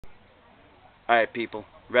Alright people,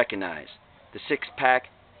 Reca'nize, the 6-pack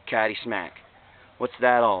Caddie Smack. What's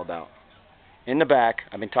that all about? In the back,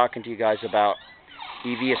 I've been talking to you guys about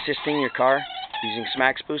EV assisting your car using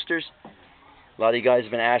Smacks boosters. A lot of you guys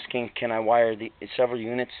have been asking, can I wire the several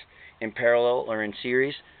units in parallel or in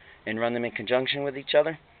series and run them in conjunction with each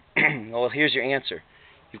other? Well, here's your answer.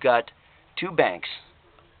 You've got 2 banks,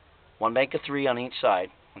 one bank of 3 on each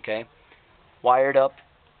side, okay, wired up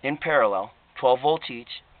in parallel, 12 volts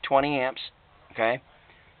each, 20 amps, okay,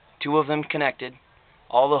 2 of them connected,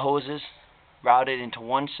 all the hoses routed into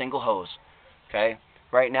one single hose, okay.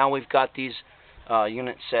 Right now we've got these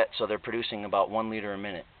units set so they're producing about 1 liter a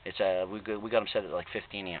minute. It's we got them set at like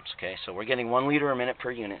 15 amps, okay. So we're getting 1 liter a minute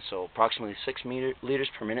per unit, so approximately 6 liters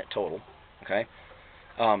per minute total, okay.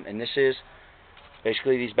 And this is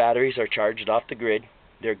basically, these batteries are charged off the grid.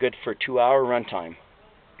 They're good for 2-hour runtime.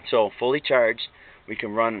 So fully charged, we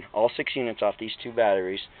can run all 6 units off these 2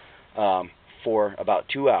 batteries for about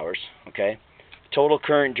 2 hours, okay. Total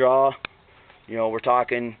current draw, you know, we're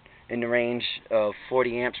talking in the range of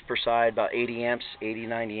 40 amps per side, about 80 amps, 80,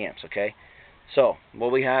 90 amps, okay. So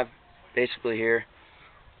what we have basically here,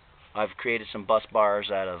 I've created some bus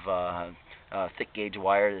bars out of thick gauge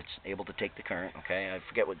wire that's able to take the current, okay. I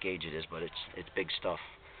forget what gauge it is, but it's big stuff,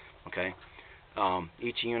 okay.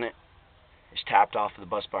 Each unit is tapped off of the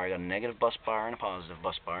bus bar. I got a negative bus bar and a positive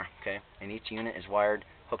bus bar, okay, and each unit is wired,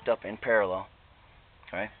 hooked up in parallel,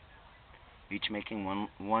 okay, each making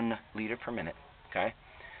one liter per minute, okay.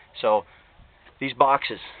 So these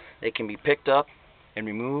boxes, they can be picked up and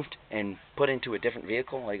removed and put into a different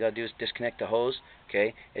vehicle. All you gotta do is disconnect the hose,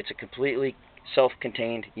 okay. It's a completely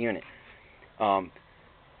self-contained unit.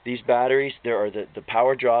 These batteries, the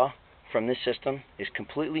power draw from this system is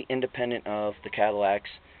completely independent of the Cadillac's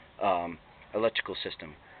electrical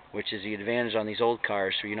system, which is the advantage on these old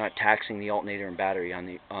cars, so you're not taxing the alternator and battery on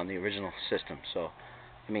the original system. So,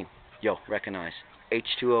 I mean, yo, Reca'nize,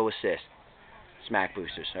 H2O assist, smack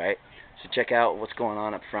boosters, alright? So check out what's going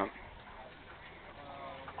on up front.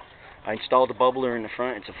 I installed a bubbler in the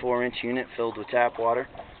front. It's a 4-inch unit filled with tap water,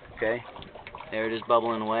 okay? There it is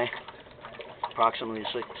bubbling away, approximately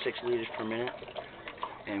 6 liters per minute.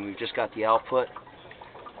 And we've just got the output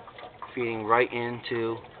feeding right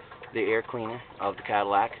into the air cleaner of the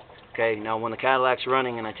Cadillac. Okay, now when the Cadillac's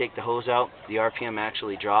running and I take the hose out, the RPM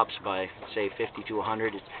actually drops by, say, 50 to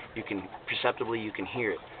 100. You can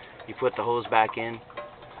hear it. You put the hose back in,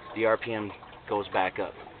 the RPM goes back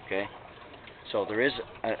up. Okay, so there is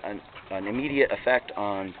an immediate effect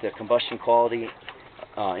on the combustion quality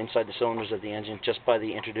inside the cylinders of the engine just by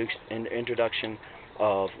the introduction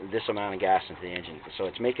of this amount of gas into the engine. So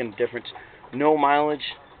it's making a difference. No mileage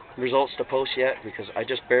results to post yet because I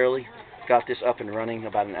just barely got this up and running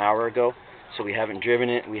about an hour ago, so we haven't driven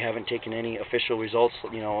it, we haven't taken any official results,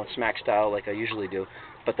 you know, smack style like I usually do,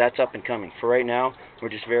 but that's up and coming. For right now, we're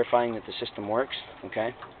just verifying that the system works,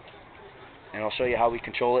 okay, and I'll show you how we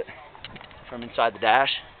control it from inside the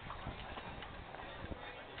dash.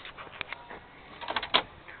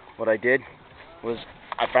 What I did was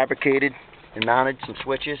I fabricated and mounted some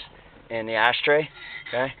switches in the ashtray,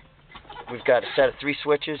 okay. We've got a set of 3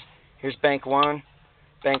 switches. Here's bank 1,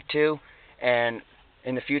 bank 2, and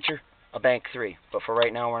in the future, a bank 3. But for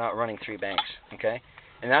right now, we're not running 3 banks, okay?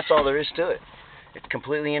 And that's all there is to it. It's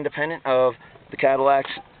completely independent of the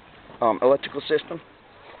Cadillac's electrical system.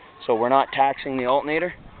 So we're not taxing the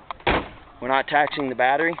alternator. We're not taxing the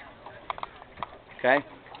battery, okay?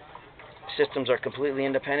 Systems are completely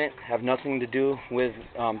independent, have nothing to do with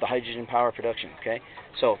the hydrogen power production, okay?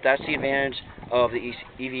 So that's the advantage of the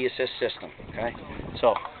EV assist system, okay?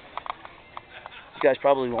 So you guys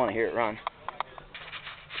probably want to hear it run.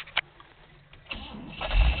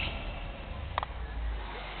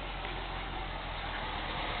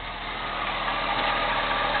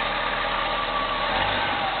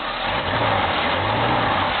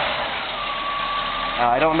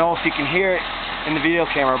 I don't know if you can hear it in the video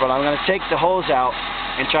camera, but I'm going to take the hose out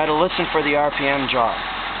and try to listen for the RPM drop.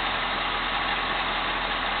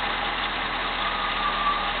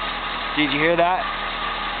 Did you hear that?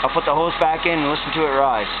 I'll put the hose back in and listen to it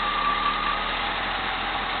rise.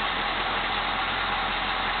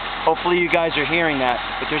 Hopefully you guys are hearing that,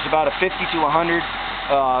 but there's about a 50 to 100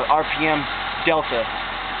 RPM delta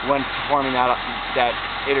when performing that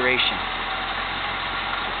iteration.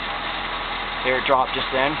 There it dropped just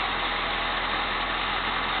then.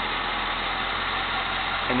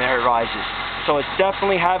 And there it rises. So it's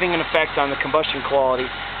definitely having an effect on the combustion quality,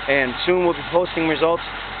 and soon we'll be posting results.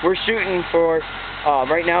 We're shooting for,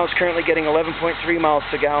 right now it's currently getting 11.3 miles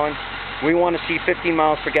per gallon. We want to see 15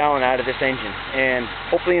 miles per gallon out of this engine, and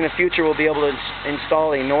hopefully in the future we'll be able to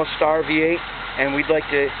install a North Star V8 and we'd like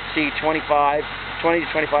to see 20 to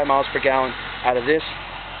 25 miles per gallon out of this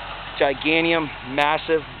gigantium,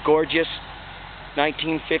 massive, gorgeous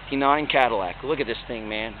 1959 Cadillac. Look at this thing,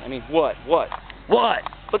 man. I mean, what?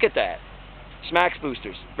 Look at that. Smack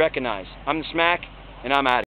boosters. Reca'nize. I'm the Smack, and I'm out.